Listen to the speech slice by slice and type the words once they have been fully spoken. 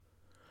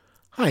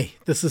Hi,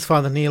 this is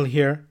Father Neil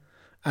here,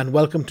 and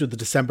welcome to the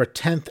December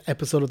 10th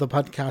episode of the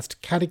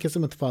podcast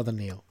Catechism with Father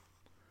Neil.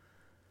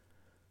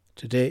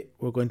 Today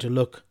we're going to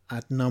look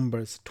at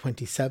numbers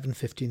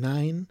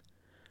 2759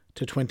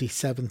 to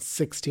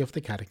 2760 of the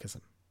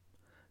Catechism.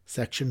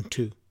 Section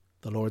 2,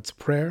 the Lord's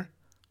Prayer,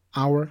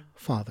 Our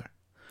Father.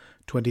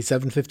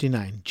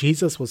 2759.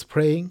 Jesus was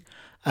praying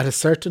at a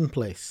certain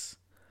place,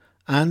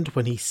 and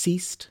when he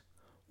ceased,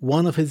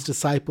 one of his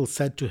disciples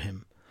said to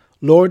him,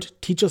 "Lord,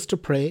 teach us to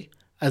pray,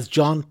 as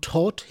John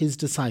taught his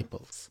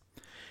disciples."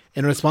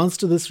 In response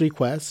to this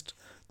request,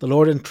 the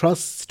Lord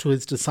entrusts to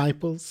his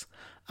disciples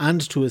and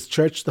to his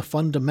church the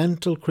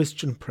fundamental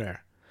Christian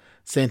prayer.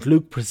 St.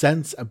 Luke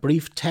presents a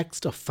brief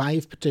text of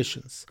 5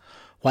 petitions,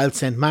 while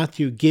St.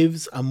 Matthew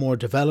gives a more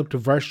developed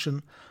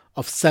version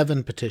of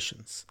 7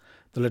 petitions.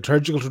 The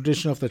liturgical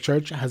tradition of the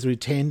Church has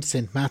retained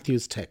St.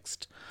 Matthew's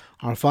text.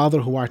 Our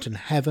Father who art in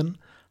heaven,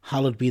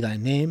 hallowed be thy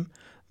name.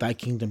 Thy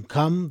kingdom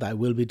come, thy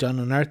will be done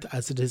on earth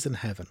as it is in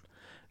heaven.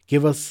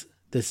 Give us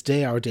this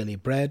day our daily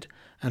bread,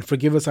 and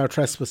forgive us our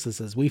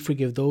trespasses as we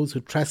forgive those who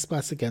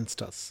trespass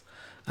against us.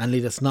 And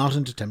lead us not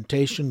into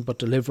temptation, but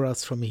deliver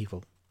us from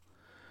evil.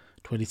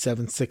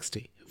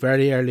 2760.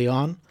 Very early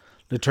on,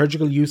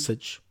 liturgical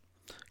usage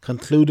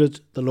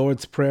concluded the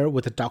Lord's Prayer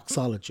with a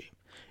doxology.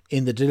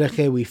 In the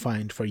Didache we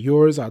find, "For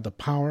yours are the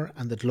power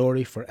and the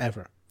glory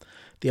forever."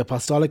 The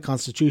apostolic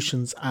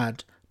constitutions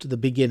add to the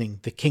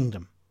beginning the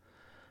kingdom.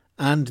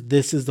 And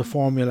this is the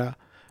formula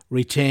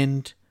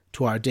retained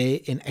to our day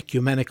in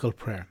ecumenical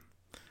prayer.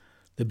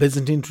 The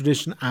Byzantine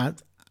tradition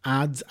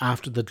adds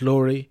after the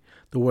glory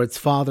the words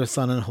Father,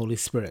 Son and Holy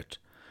Spirit.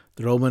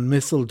 The Roman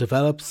Missal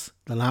develops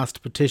the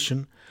last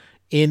petition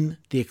in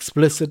the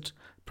explicit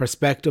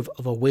perspective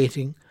of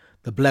awaiting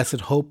the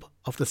blessed hope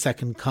of the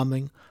second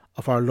coming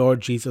of our Lord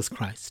Jesus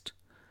Christ.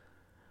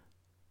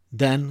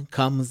 Then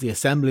comes the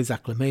Assembly's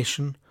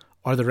acclamation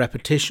or the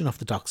repetition of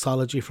the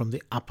doxology from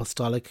the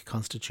apostolic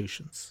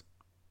constitutions.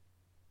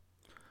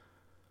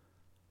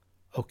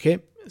 Okay,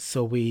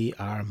 so we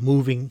are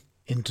moving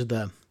into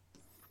the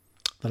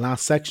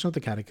last section of the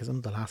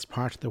Catechism. The last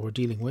part that we're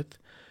dealing with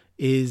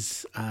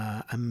is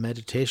a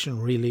meditation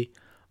really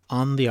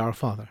on the Our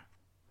Father.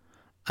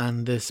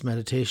 And this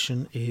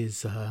meditation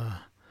is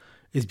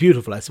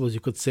beautiful. I suppose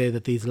you could say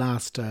that these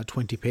last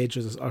 20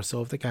 pages or so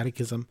of the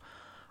Catechism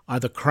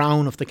are the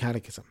crown of the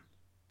Catechism.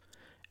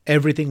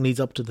 Everything leads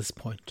up to this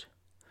point.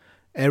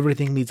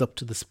 Everything leads up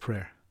to this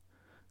prayer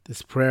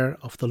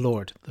of the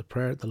Lord, the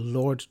prayer the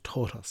Lord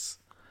taught us.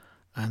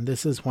 And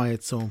this is why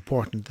it's so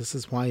important. This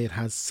is why it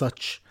has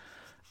such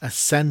a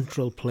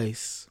central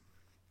place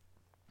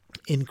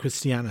in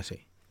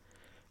Christianity.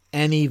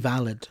 Any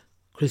valid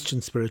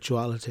Christian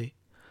spirituality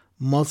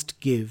must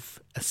give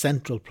a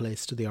central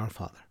place to the Our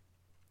Father.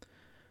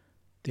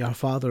 The Our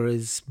Father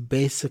is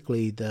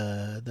basically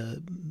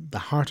the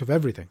heart of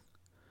everything,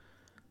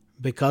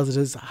 because it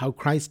is how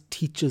Christ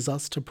teaches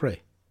us to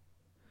pray.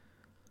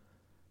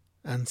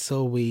 And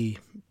so we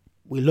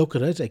look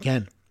at it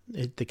again.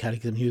 The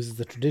Catechism uses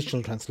the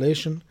traditional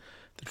translation.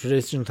 The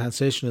traditional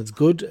translation is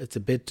good. It's a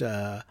bit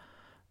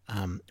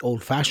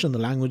old-fashioned, the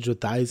language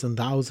with thys and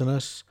thous in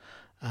it.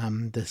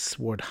 This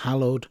word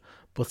hallowed,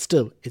 but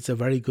still, it's a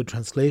very good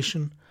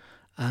translation,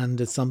 and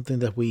it's something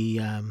that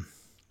we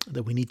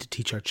need to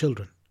teach our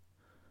children.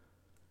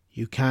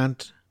 You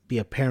can't be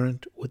a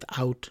parent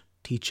without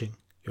teaching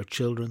your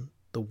children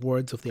the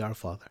words of the Our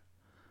Father.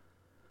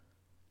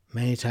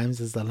 Many times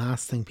it's the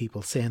last thing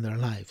people say in their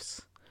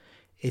lives.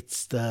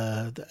 It's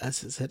as I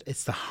said,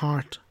 it's the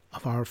heart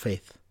of our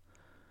faith.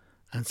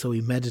 And so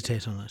we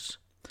meditate on it.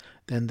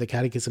 Then the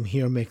Catechism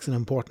here makes an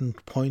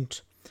important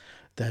point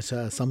that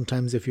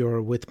sometimes if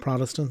you're with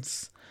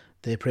Protestants,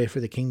 they pray for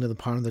the kingdom, the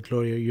power and the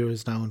glory are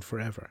yours now and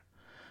forever.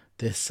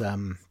 This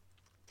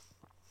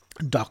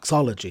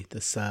doxology,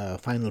 this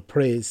final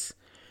praise,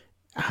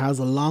 has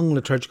a long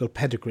liturgical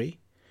pedigree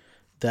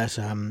that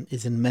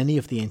is in many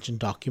of the ancient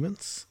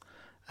documents.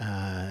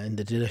 In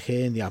the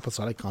Didache, in the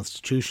Apostolic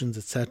Constitutions,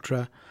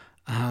 etc.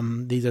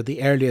 These are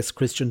the earliest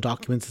Christian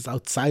documents that's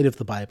outside of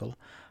the Bible,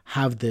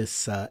 have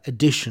this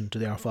addition to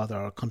the Our Father,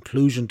 or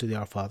conclusion to the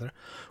Our Father,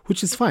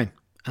 which is fine.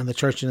 And the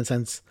Church, in a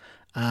sense,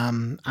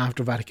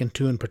 after Vatican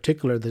II in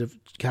particular, the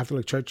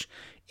Catholic Church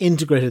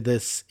integrated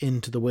this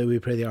into the way we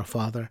pray the Our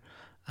Father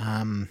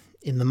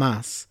in the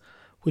Mass,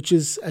 which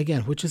is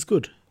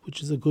good,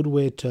 which is a good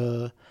way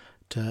to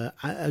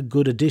a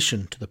good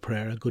addition to the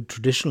prayer, a good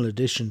traditional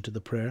addition to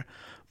the prayer.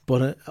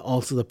 But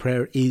also the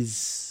prayer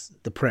is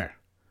the prayer.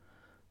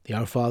 The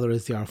Our Father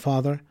is the Our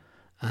Father,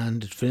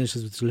 and it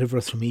finishes with "Deliver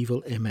us from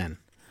evil, Amen."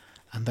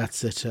 And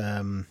that's it.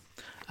 And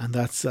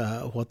that's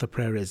what the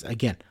prayer is.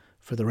 Again,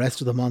 for the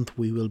rest of the month,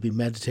 we will be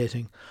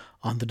meditating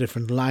on the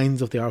different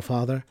lines of the Our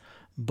Father.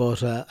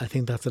 But I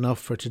think that's enough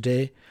for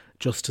today,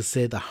 just to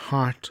say the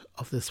heart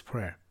of this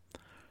prayer.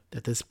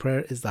 That this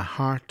prayer is the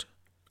heart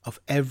of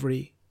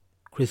every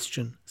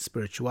Christian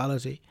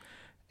spirituality,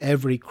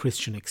 every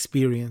Christian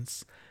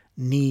experience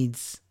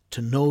needs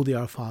to know the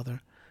Our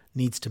Father,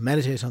 needs to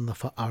meditate on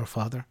the Our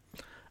Father,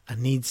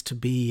 and needs to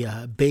be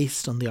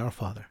based on the Our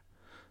Father.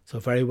 So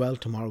very well,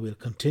 tomorrow we'll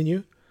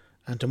continue.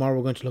 And tomorrow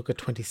we're going to look at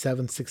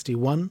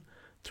 2761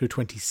 through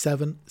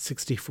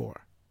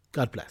 2764.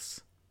 God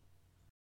bless.